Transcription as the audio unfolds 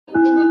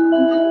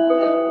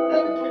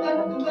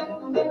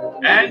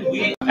And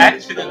we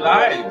actually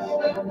live.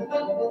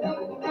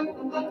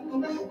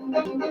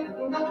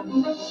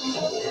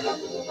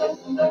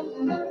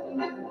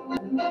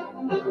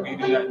 We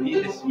do not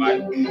need this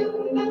mic,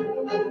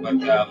 but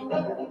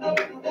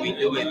we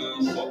do it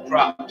for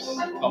props,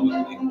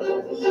 probably.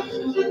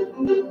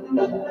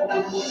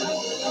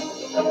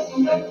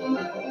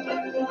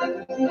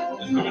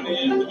 How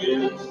many years do we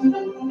use?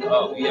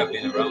 Oh, we have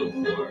been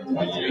around for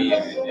 3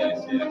 years.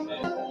 Yes.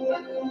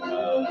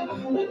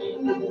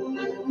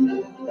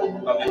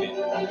 Probably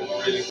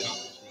Really good.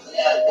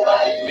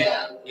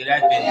 it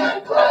has been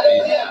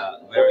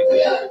very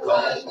good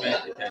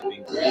accomplishment. It has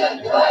been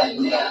great.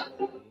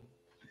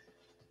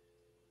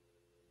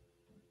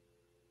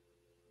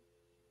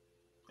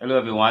 Hello,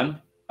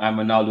 everyone. I'm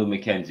Ronaldo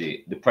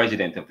McKenzie, the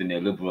president of the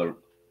Neoliberal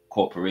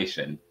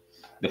Corporation,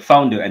 the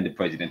founder and the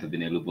president of the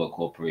Neoliberal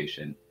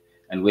Corporation.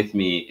 And with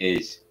me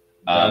is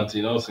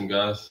Valentine Olsen,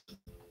 guys.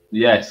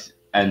 Yes,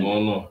 and What's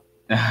going on?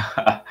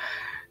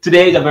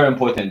 Today is a very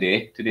important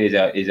day. Today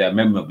is a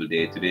memorable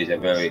day.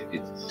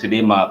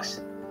 Today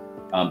marks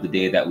the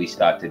day that we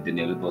started the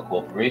Neoliberal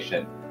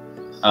Corporation.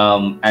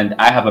 And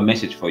I have a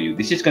message for you.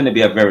 This is going to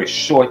be a very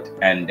short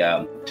and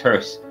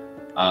terse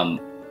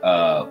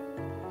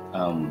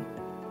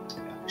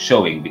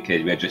showing,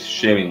 because we're just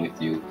sharing with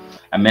you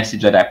a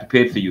message that I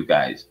prepared for you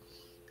guys.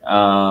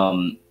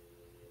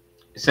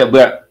 So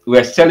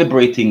we're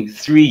celebrating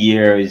 3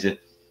 years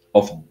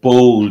of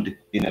bold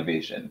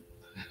innovation.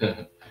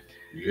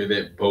 You hear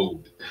that?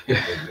 Bold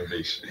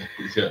innovation.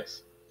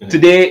 Yes.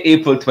 Today,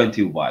 April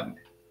 21,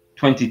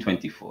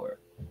 2024,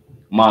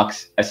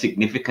 marks a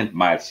significant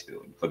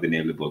milestone for the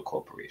Neoliberal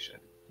Corporation,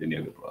 the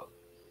Neoliberal.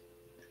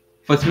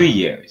 For 3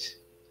 years,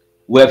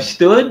 we have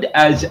stood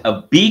as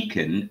a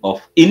beacon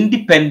of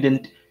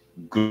independent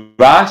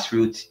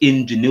grassroots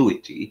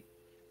ingenuity,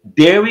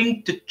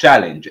 daring to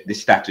challenge the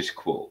status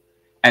quo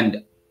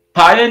and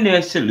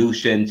pioneer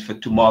solutions for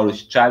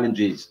tomorrow's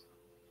challenges.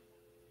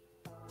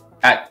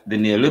 At the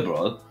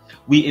Neoliberal,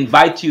 we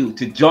invite you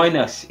to join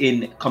us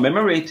in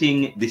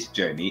commemorating this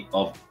journey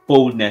of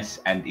boldness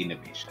and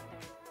innovation.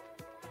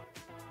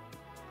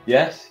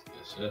 Yes?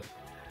 Yes, sir.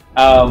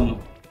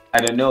 I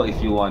don't know if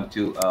you want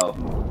to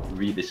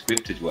read the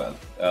script as well.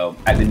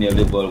 At the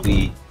Neoliberal,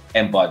 we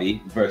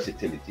embody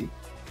versatility.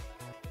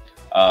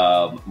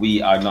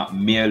 We are not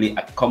merely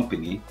a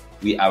company,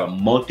 we are a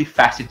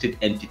multifaceted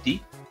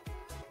entity,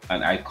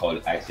 and I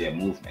say a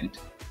movement,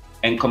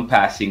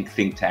 encompassing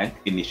think tank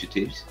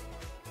initiatives,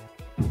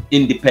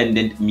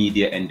 independent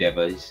media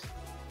endeavors,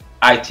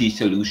 IT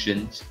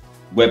solutions,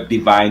 web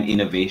design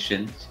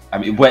innovations,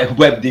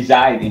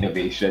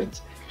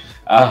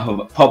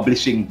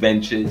 publishing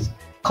ventures,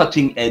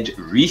 cutting-edge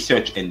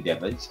research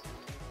endeavors,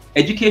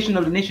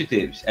 educational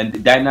initiatives,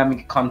 and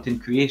dynamic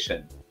content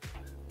creation.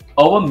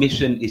 Our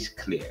mission is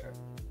clear: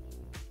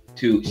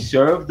 to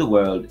serve the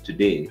world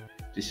today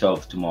to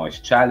solve tomorrow's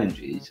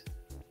challenges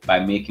by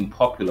making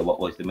popular what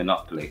was the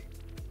monopoly.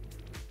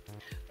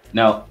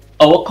 Now,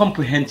 our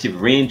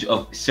comprehensive range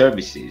of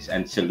services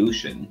and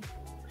solutions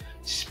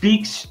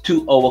speaks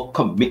to our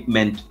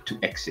commitment to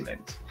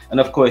excellence. And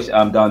of course,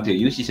 Dante,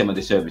 you see some of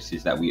the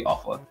services that we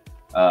offer.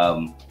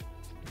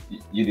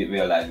 You didn't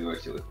realize we were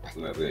so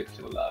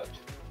loud.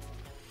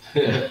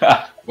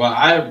 Well,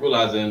 I have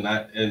realized and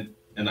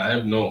I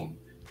have known,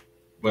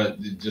 but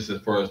just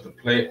as far as the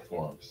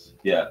platforms,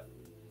 yeah,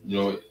 you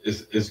know,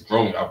 it's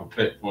growing. Our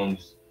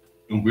platforms,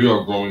 and we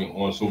are growing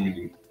on so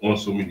many.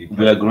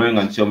 We are growing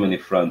on so many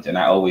fronts, and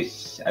I've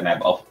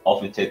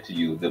often said to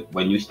you that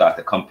when you start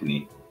a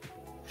company,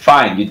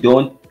 fine,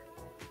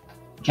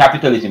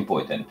 capital is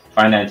important,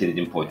 finance is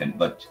important,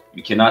 but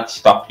you cannot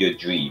stop your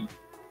dream.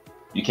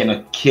 You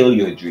cannot kill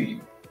your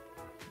dream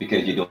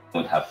because you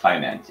don't have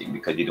financing,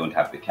 because you don't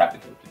have the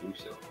capital to do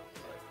so.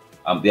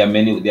 There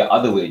are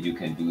other ways you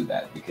can do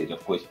that, because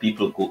of course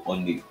people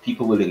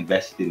will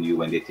invest in you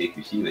when they take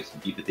you seriously.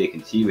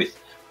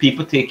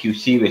 People take you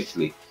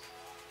seriously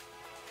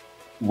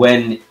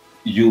when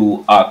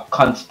you are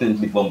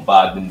constantly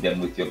bombarding them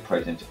with your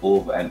presence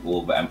over and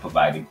over and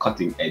providing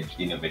cutting-edge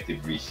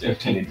innovative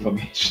research and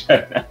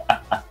information.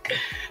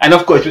 And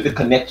of course with the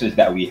connections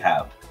that we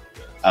have.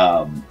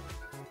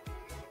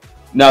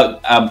 Now,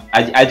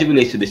 as it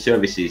relates to the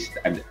services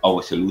and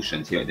our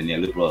solutions here at the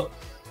Neoliberal,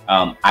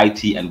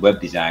 IT and web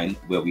design,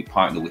 where we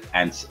partner with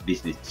Ants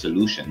Business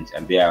Solutions,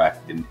 and they are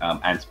at the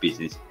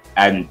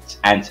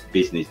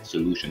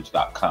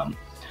antsbusinesssolutions.com,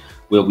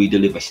 where we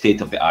deliver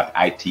state-of-the-art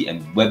IT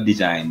and web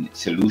design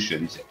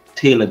solutions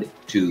tailored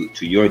to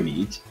your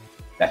needs.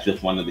 That's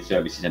just one of the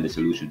services and the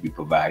solutions we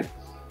provide.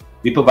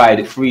 We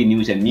provide free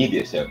news and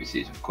media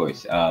services, of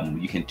course.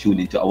 You can tune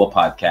into our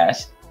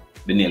podcast,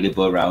 the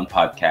Neoliberal Round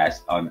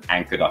podcast, on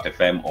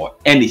anchor.fm or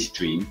any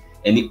stream,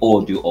 any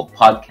audio or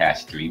podcast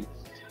stream.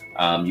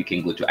 You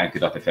can go to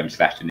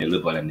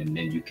anchor.fm/neoliberal, and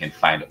then you can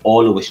find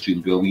all our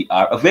streams where we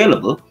are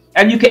available.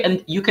 And you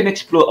can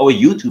explore our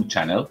YouTube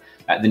channel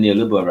at the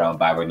Neoliberal Round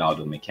by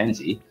Ronaldo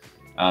McKenzie.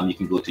 You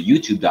can go to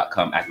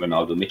youtube.com at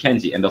Ronaldo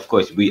McKenzie, and of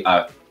course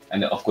by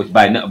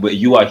now, but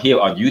you are here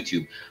on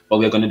YouTube, but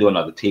we're going to do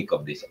another take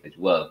of this as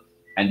well.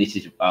 and this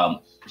is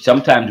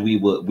sometimes we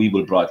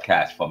will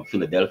broadcast from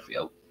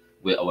Philadelphia,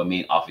 where our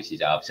main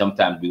offices are.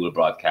 Sometimes we will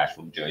broadcast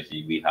from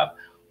Jersey. We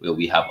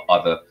have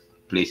other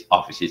place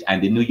offices,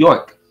 and in New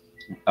York,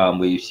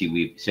 where you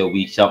see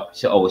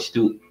our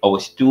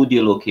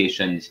studio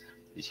locations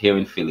is here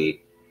in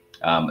Philly,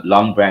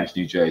 Long Branch,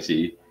 New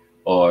Jersey,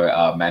 or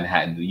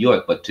Manhattan, New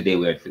York. But today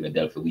we're in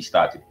Philadelphia. We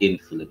started in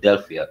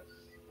Philadelphia,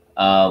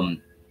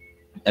 um,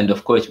 and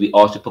of course we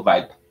also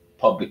provide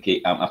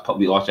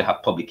we also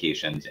have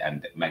publications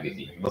and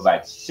magazines. We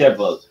provide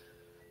several.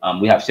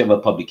 We have several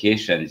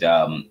publications.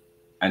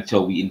 And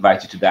so we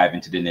invite you to dive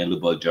into the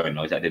Neoliberal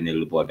journals at the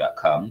neoliberal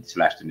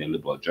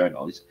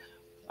journals.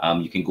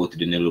 You can go to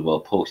the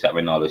Neoliberal post at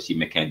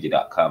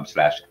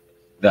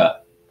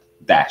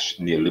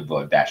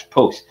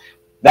ronaldocmckenzie.com/the-neoliberal-post.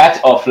 That's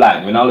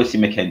offline.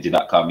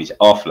 ronaldocmckenzie.com is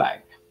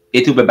offline.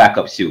 It will be back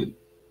up soon.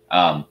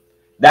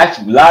 That's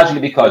largely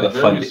because of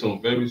funding.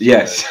 Very soon,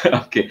 yes.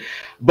 Okay.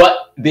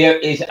 But there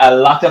is a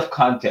lot of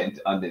content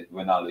on the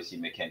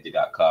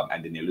ronaldocmckenzie.com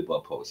and the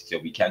Neoliberal post, so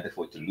we can't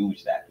afford to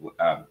lose that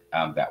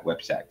that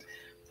website.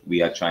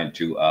 We are trying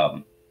to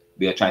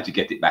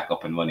get it back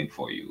up and running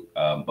for you.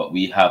 But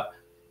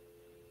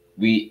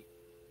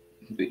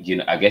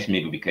I guess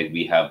maybe because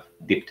we have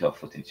dipped our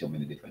foot in so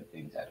many different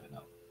things. I don't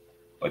know.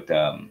 But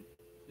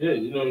yeah,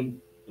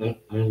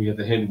 we get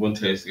the handy one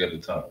taste at a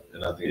time,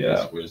 and I think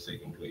that's where it's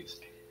taking place.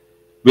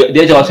 But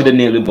there's also the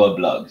Neoliberal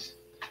blogs.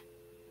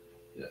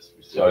 Yes.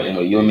 Sorry,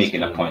 you're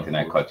making a point and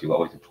I cut you. What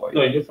was the point?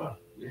 No, you're fine.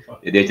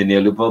 There's the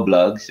Neoliberal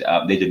blogs.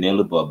 There's the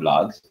Neoliberal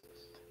blogs.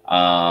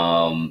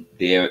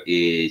 There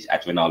is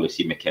at Ronaldo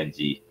C.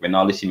 McKenzie,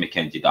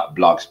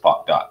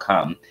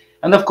 ronaldocmckenzie.blogspot.com,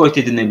 and of course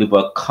there's the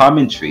Neoliberal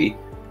commentary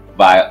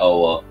via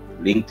our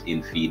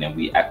LinkedIn feed, and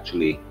we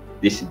actually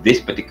this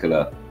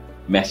particular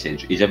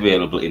message is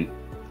available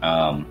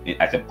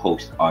as a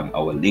post on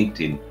our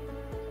LinkedIn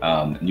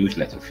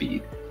newsletter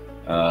feed,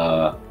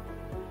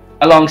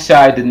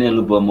 alongside the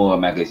Neoliberal Moral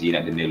magazine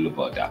at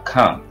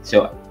neoliberal.com.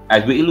 So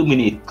as we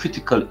illuminate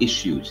critical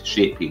issues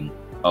shaping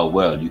our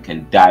world, you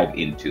can dive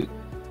into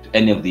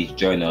any of these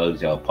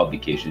journals or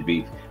publications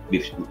we've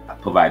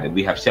provided.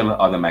 We have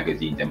several other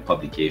magazines and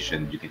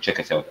publications. You can check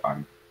us out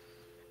on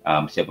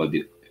several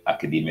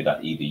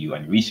academia.edu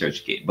and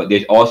ResearchGate. But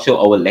there's also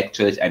our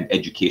lectures and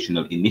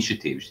educational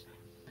initiatives.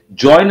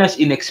 Join us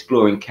in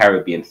exploring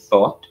Caribbean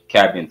thought,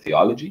 Caribbean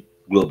theology,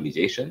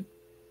 globalization,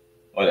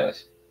 what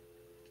else?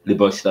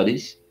 Liberal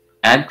studies,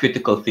 and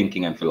critical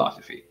thinking and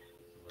philosophy.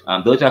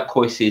 Those are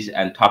courses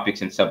and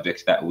topics and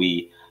subjects that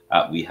we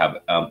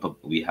have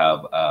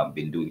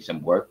been doing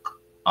some work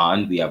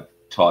on. We have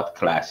taught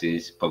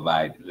classes,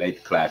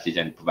 led classes,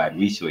 and provide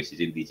resources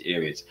in these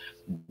areas,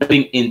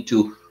 delving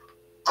into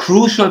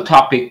crucial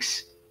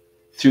topics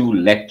through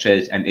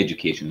lectures and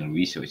educational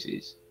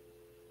resources.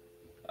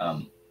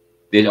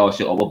 There's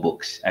also our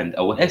books and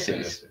our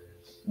essays.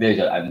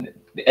 And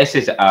the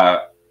essays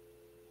are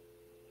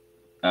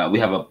we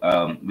have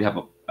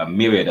a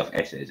myriad of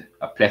essays,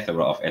 a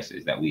plethora of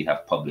essays that we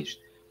have published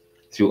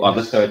through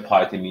other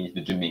third-party means,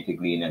 the Jamaica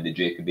Gleaner and the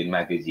Jacobin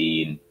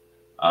magazine.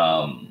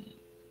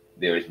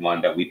 There is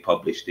one that we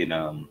published in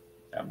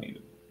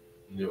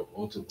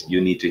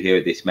You Need to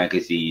Hear This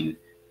magazine,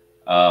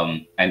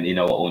 and in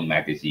our own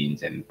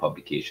magazines and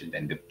publications,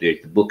 and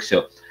there's the book.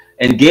 So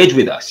engage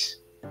with us.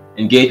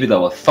 Engage with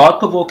our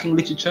thought-provoking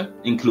literature,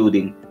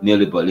 including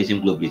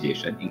Neoliberalism,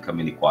 Globalization, Income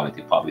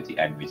Inequality, Poverty,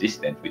 and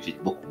Resistance, which is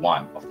book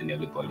 1 of the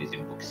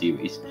Neoliberalism book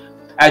series,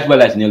 as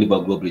well as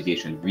Neoliberal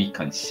Globalization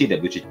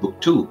Reconsidered, which is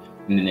book 2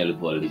 in the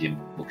Neoliberalism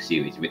book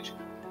series, which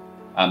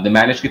the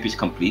manuscript is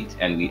complete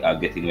and we are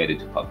getting ready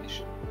to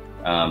publish.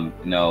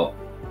 Now,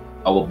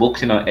 our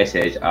books and our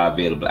essays are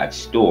available at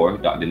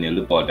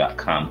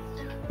store.theneoliberal.com.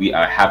 We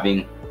are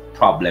having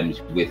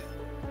problems with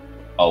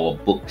our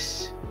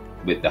books,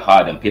 with the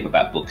hard and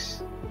paperback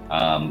books.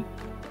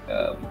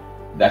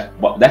 That's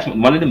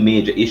one of the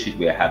major issues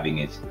we're having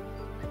is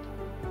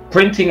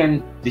printing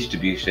and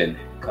distribution.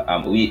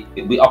 We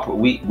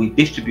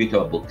distribute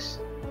our books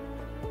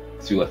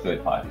through a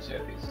third-party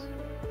service,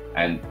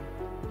 and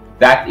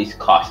that is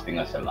costing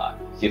us a lot.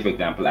 Say, for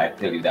example, I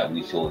tell you that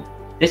we sold.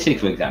 Let's say,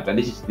 for example, and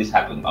this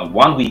happened on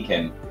one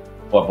weekend,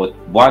 or about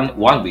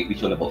one week, we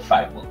sold about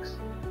 5 books.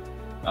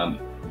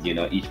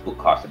 Each book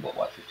cost about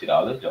what,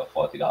 $50 or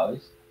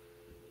 $40.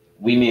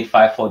 We made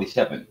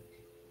 $5.47.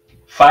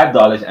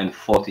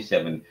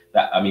 $5.47.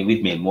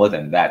 We've made more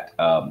than that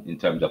in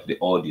terms of the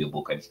audio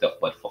book and stuff.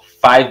 But for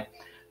 5,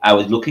 I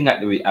was looking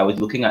at the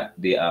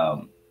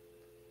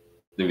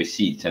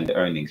receipts and the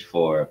earnings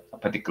for a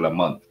particular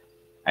month,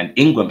 and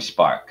Ingram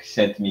Spark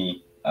sent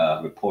me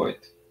a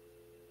report,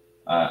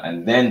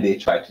 and then they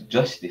tried to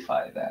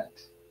justify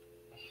that.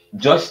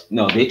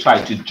 They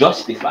tried to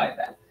justify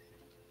that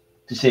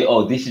to say,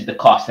 oh, this is the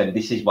cost and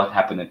this is what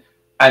happened,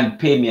 and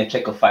pay me a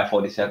check of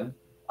 $5.47.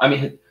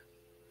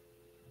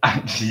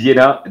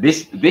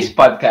 This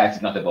podcast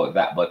is not about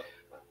that, but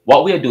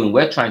what we are doing,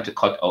 we're trying to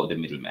cut out the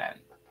middleman.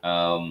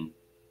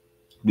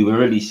 We will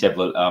release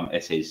several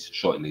essays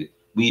shortly.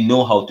 We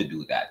know how to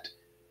do that.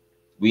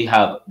 we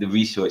have the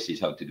resources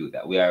how to do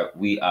that.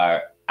 We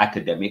are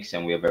academics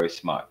and we are very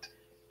smart.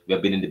 We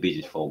have been in the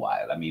business for a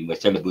while. I mean, we're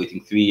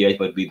celebrating 3 years,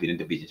 but we've been in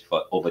the business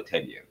for over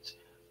 10 years.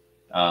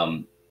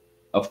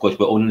 Of course,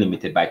 we're only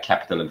limited by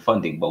capital and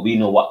funding, but we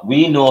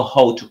know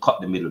how to cut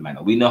the middleman.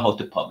 We know how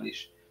to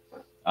publish.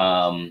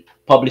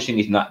 Publishing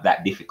is not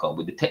that difficult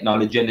with the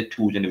technology and the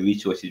tools and the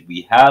resources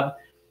we have.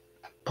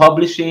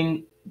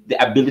 Publishing, the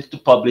ability to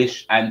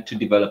publish and to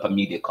develop a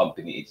media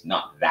company, it's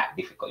not that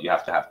difficult. You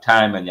have to have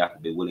time and you have to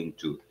be willing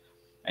to,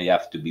 and you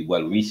have to be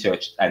well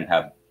researched and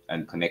have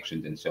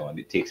connections and so on.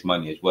 It takes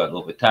money as well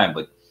over time,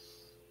 but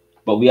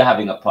we are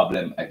having a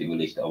problem as it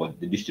relates to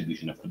the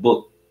distribution of the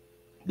book.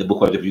 The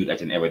book was reviewed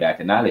as an erudite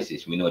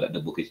analysis. We know that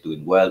the book is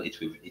doing well. It's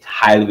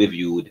highly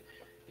reviewed.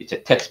 It's a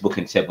textbook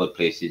in several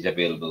places,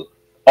 available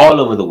all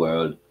over the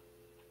world.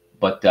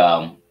 But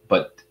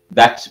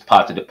that's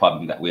part of the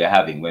problem that we are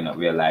having. We're not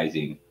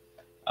realizing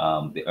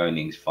the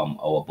earnings from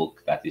our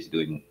book that is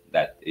doing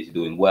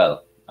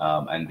well,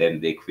 and then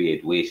they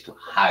create ways to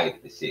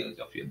hide the sales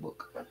of your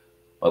book.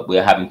 But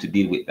we're having to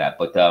deal with that.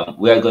 But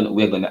we're going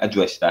to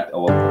address that.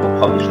 Our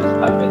publishers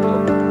have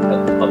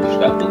helped to publish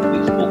that book.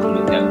 We've spoken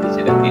with them. They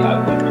said that they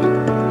are going to do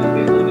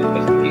their own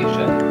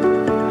investigation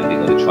and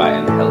they're going to try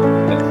and help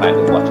and find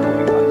out what's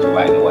going on. So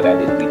right now, what I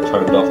did, we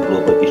turned off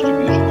global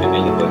distribution. So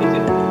anybody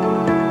in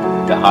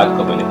the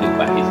hardcover and the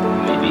paperback is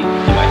maybe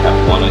you might have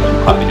 1 or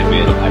 2 copies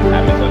available at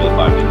Amazon or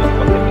Barnes &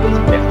 Noble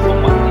is left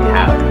from what we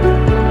have.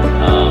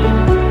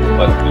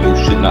 But you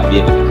should not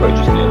be able to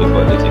purchase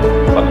Neoliberal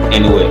from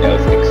anywhere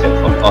else except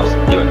from us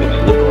here at the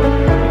Neoliberal.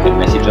 You can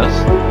message us.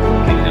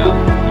 You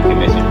can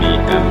message me.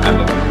 I'm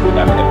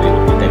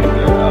available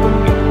anywhere.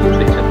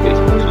 Twitter,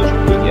 Facebook, social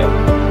media.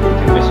 You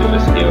can message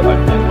us here on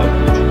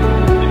YouTube,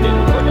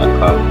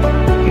 theneoliberal.com.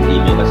 You can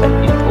email us at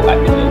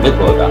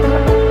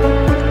info@theneoliberal.com.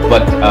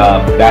 But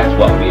that's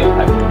what we have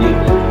had to deal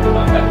with.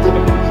 That's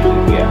the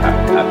decision we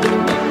have to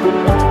make.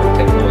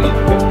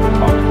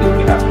 Technology,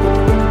 we have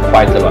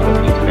quite a lot of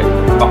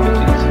intellectual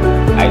properties,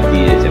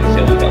 ideas, and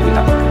so on that we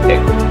have to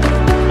protect.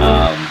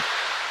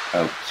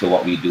 So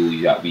what we do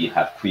is that we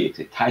have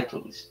created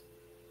titles.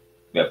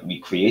 We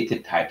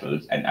created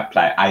titles and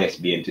apply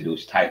ISBN to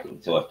those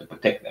titles so as to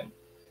protect them.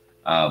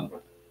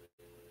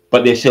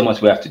 But there's so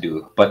much we have to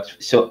do.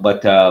 That's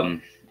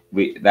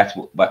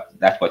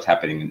what's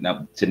happening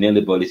now. So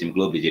Neoliberalism,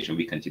 Globalization,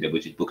 Reconsider,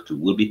 which is book 2,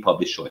 will be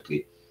published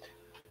shortly.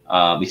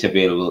 It's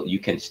available. You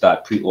can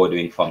start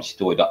pre-ordering from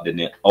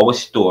store.the. Our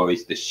store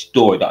is the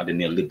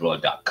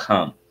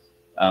store.theneoliberal.com.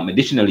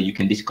 Additionally, you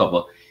can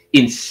discover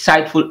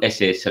insightful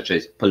essays such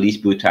as police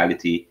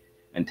brutality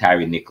and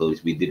Tyree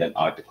Nichols. We did an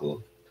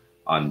article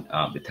on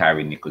the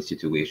Tyree Nichols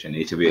situation.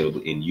 It's available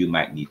in You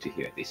Might Need to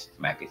Hear This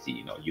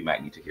magazine or You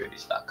Might Need to Hear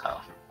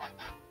This.com.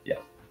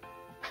 Yeah.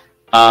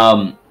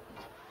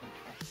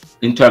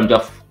 In terms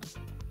of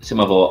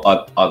some of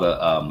our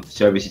other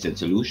services and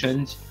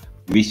solutions,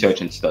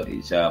 research and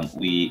studies,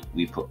 we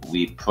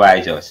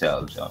prize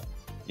ourselves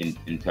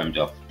in terms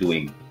of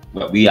doing.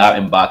 Well, we are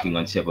embarking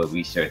on several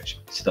research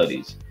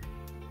studies,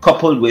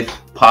 coupled with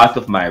part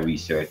of my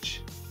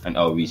research and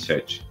our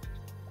research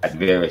at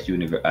various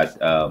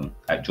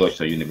at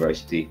Georgetown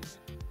University,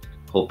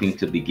 hoping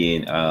to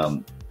begin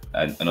and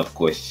of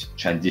course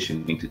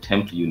transitioning to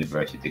Temple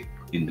University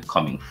in the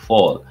coming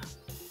fall.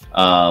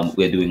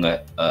 We're doing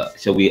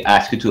so we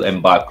ask you to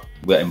embark.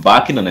 We're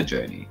embarking on a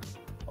journey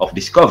of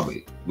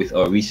discovery with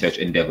our research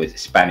endeavors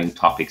spanning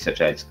topics such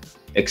as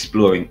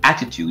exploring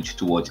attitudes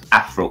towards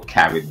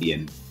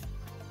Afro-Caribbean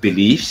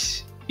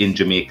beliefs in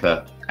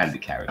Jamaica and the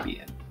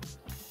Caribbean.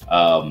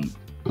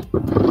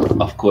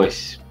 Of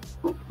course,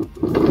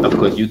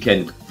 you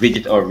can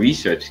visit our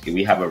research.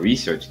 We have a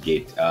research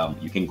gate.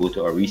 You can go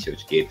to our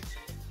research gate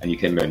and you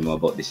can learn more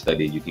about the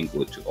study. You can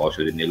go to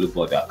also the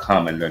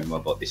neoliberal.com and learn more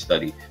about the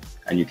study.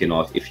 And you can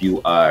also, if you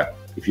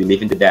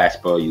live in the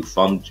diaspora, you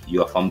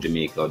are from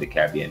Jamaica or the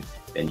Caribbean,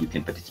 then you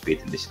can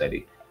participate in the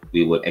study.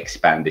 We will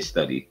expand the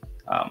study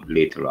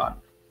later on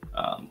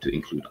to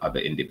include other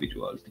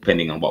individuals,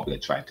 depending on what we're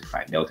trying to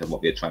find out and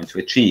what we're trying to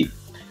achieve.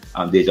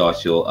 There's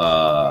also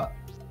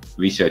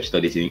research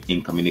studies in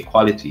income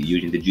inequality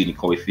using the Gini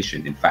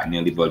coefficient. In fact,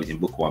 Neoliberalism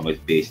Book 1 was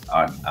based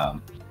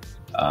on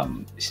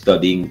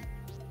studying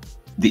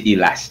the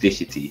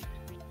elasticity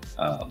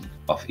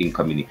of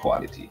income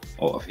inequality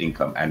or of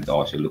income, and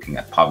also looking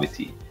at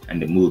poverty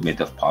and the movement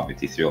of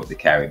poverty throughout the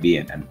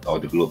Caribbean or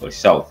the global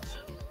South.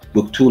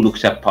 Book 2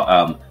 looks at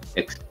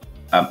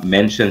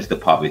mentions the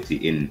poverty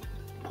in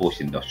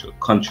post-industrial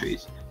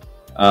countries.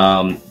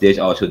 There's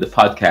also the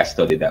podcast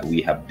study that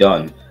we have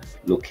done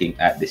looking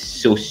at the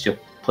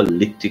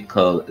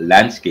socio-political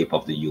landscape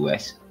of the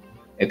US,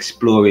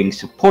 exploring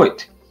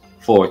support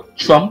for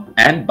Trump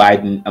and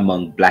Biden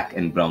among Black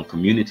and Brown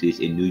communities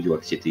in New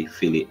York City,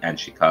 Philly, and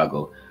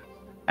Chicago,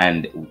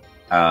 and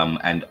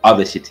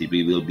other cities.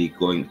 We will be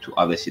going to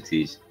other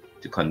cities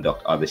to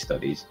conduct other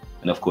studies,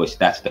 and of course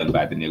that's done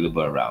by the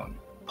Neoliberal Round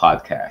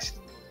podcast.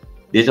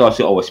 There's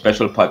also our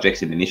special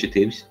projects and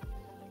initiatives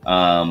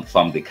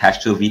from the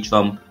Castro V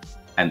Trump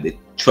and the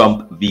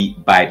Trump v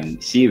Biden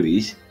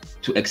series,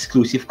 to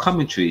exclusive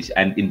commentaries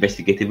and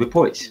investigative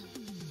reports.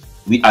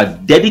 We are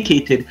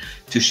dedicated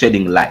to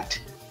shedding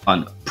light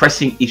on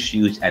pressing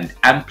issues and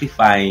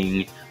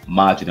amplifying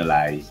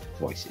marginalized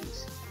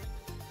voices.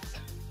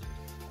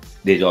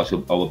 There's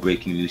also our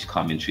breaking news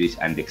commentaries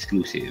and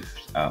exclusive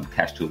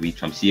Castro V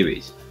Trump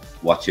series,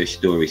 What's Your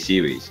Story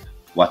series,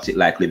 What's It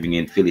Like Living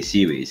in Philly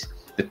series,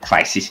 The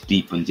Crisis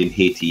Deepens in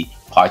Haiti,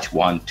 Part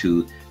 1,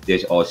 2.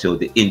 There's also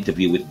the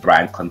interview with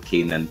Brian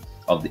Concanan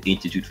of the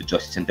Institute for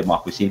Justice and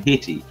Democracy in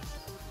Haiti.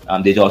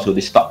 There's also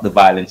the Stop the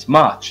Violence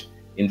March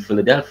in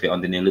Philadelphia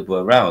on the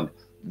Neoliberal Round.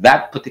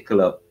 That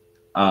particular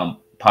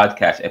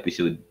podcast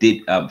episode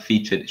did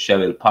feature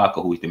Cheryl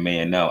Parker, who is the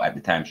mayor now. At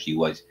the time, she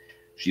was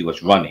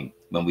running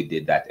when we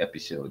did that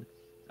episode,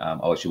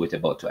 or she was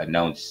about to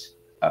announce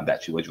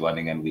that she was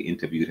running, and we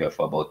interviewed her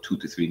for about 2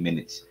 to 3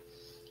 minutes.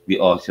 We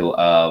also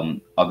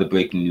other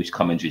breaking news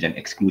commentaries and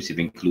exclusive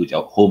includes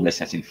our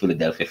homelessness in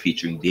Philadelphia,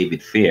 featuring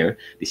David Fair,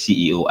 the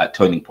CEO at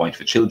Turning Point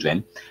for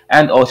Children,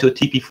 and also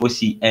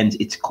TP4C ends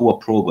its core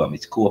program.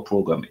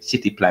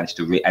 City plans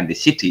to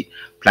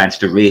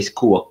raise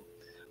core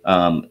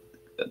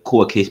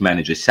case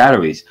managers'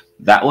 salaries.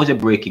 That was a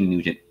breaking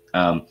news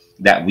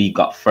that we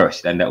got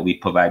first and that we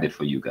provided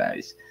for you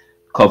guys.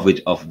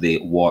 Coverage of the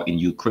war in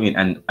Ukraine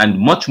and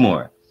much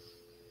more.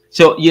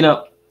 So,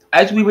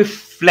 as we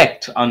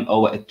reflect on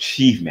our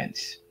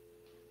achievements,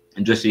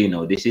 and just so you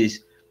know,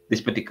 this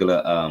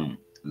particular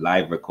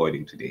live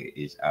recording today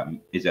is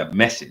a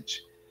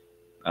message.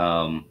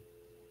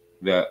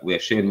 We're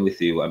sharing with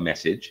you a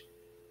message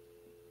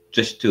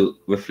just to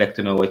reflect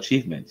on our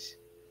achievements.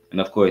 And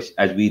of course,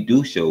 as we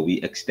do so, we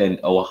extend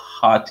our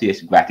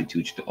heartiest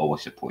gratitude to our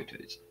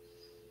supporters.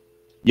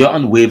 Your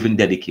unwavering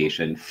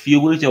dedication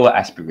fuels our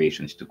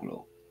aspirations to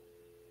grow,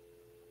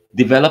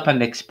 develop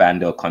and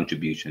expand our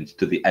contributions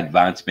to the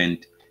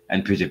advancement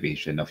and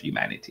preservation of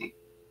humanity.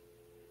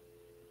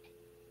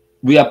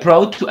 We are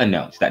proud to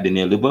announce that the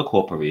Neoliberal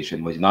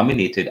Corporation was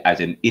nominated as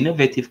an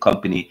innovative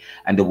company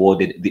and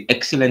awarded the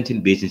Excellent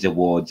in Business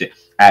Awards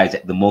as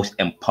the most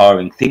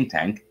empowering think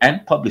tank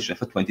and publisher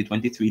for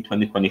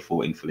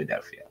 2023-2024 in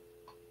Philadelphia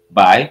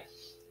by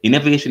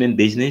Innovation in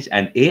Business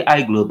and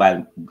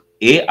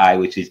AI,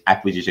 which is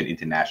Acquisition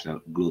International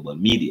Global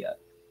Media.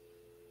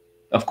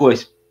 Of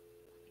course,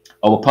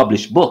 our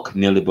published book,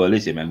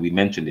 Neoliberalism, and we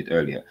mentioned it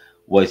earlier,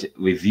 was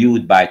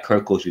reviewed by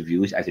Kirkos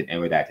Reviews as an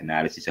erudite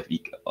analysis of the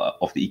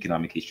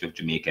economic history of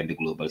Jamaica and the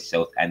Global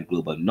South and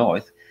Global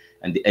North,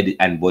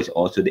 and was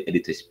also the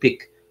editor's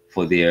pick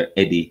for their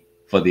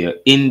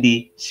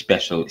indie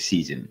special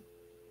season.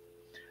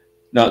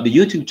 Now, the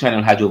YouTube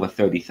channel has over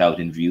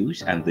 30,000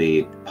 views, and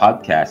the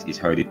podcast is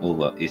heard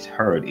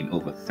in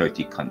over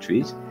 30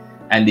 countries,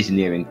 and is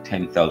nearing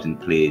 10,000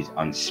 plays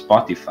on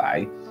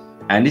Spotify,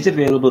 and is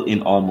available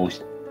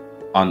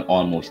on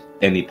almost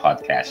any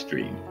podcast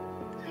stream.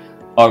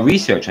 Our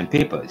research and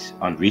papers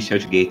on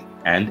ResearchGate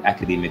and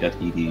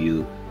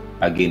academia.edu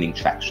are gaining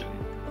traction,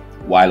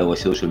 while our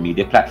social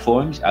media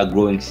platforms are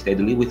growing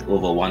steadily with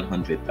over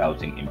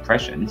 100,000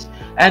 impressions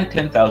and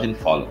 10,000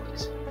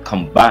 followers.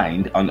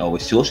 Combined on our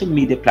social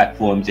media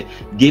platforms,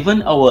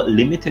 given our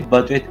limited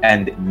budget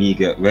and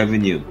meager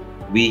revenue,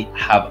 we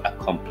have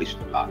accomplished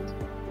a lot.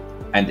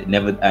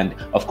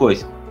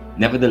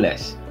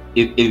 Nevertheless,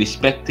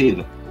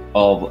 irrespective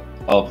of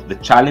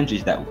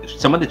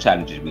some of the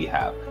challenges we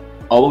have,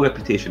 our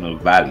reputational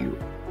value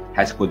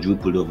has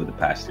quadrupled over the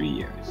past 3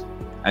 years,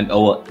 and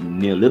our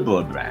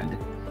neoliberal brand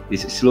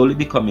is slowly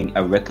becoming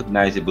a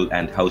recognizable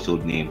and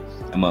household name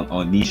among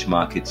our niche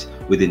markets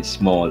within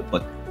small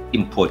but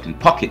important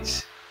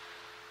pockets.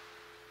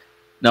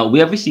 Now, we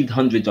have received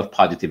hundreds of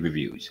positive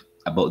reviews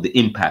about the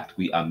impact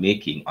we are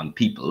making on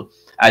people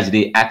as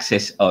they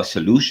access our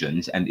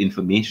solutions and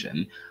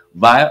information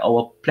via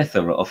our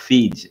plethora of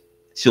feeds,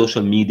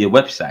 social media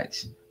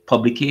websites,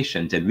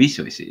 publications, and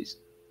resources.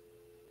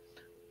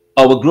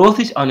 Our growth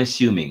is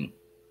unassuming.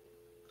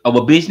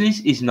 Our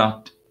business is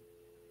not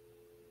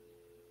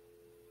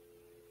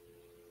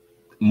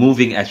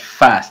moving as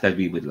fast as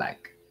we would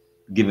like,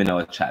 given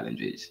our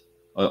challenges,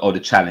 or the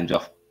challenge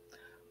of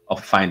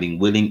finding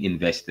willing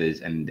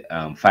investors and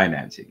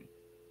financing.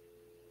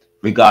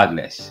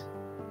 Regardless,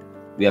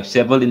 we have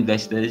several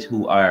investors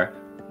who are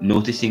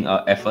noticing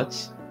our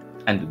efforts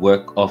and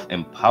work of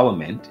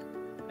empowerment,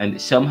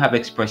 and some have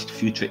expressed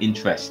future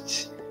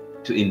interests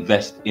to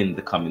invest in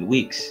the coming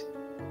weeks.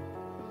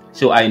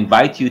 So I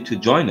invite you to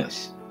join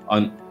us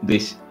on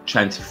this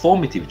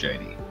transformative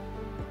journey.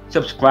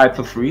 Subscribe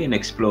for free and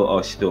explore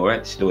our store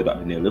at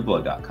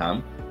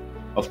store.neoliberal.com.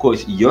 Of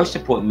course, your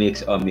support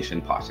makes our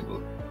mission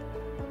possible.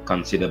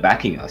 Consider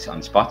backing us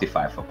on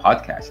Spotify for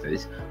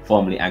podcasters,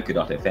 formerly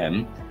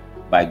Anchor.fm,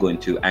 by going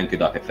to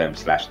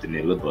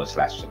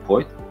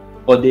anchor.fm/theneoliberal/support,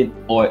 or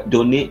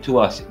donate to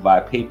us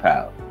via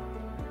PayPal,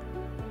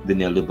 the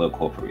Neoliberal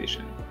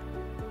Corporation.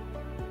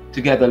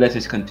 Together, let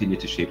us continue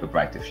to shape a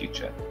brighter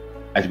future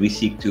as we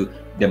seek to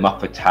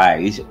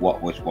democratize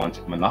what was once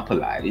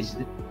monopolized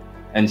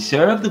and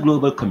serve the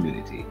global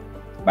community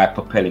by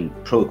propelling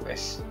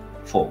progress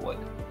forward.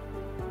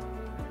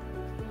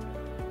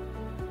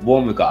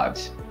 Warm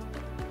regards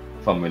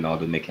from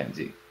Ronaldo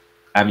McKenzie.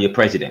 I'm your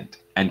president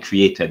and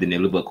creator of the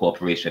Neoliberal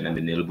Corporation and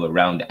the Neoliberal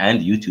Round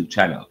and YouTube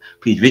channel.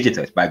 Please visit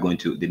us by going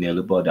to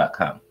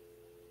theneoliberal.com.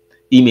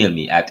 Email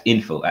me at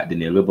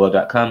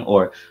info@theneoliberal.com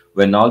or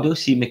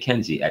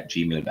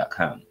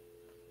ronaldocmckenzie@gmail.com.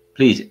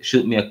 Please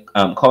shoot me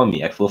call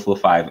me at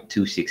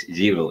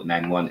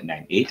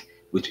 445-260-9198,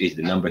 which is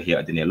the number here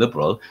at the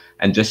Neoliberal.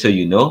 And just so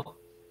you know,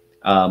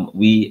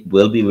 we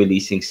will be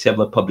releasing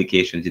several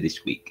publications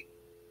this week.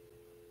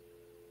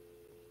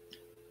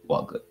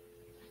 Well, good.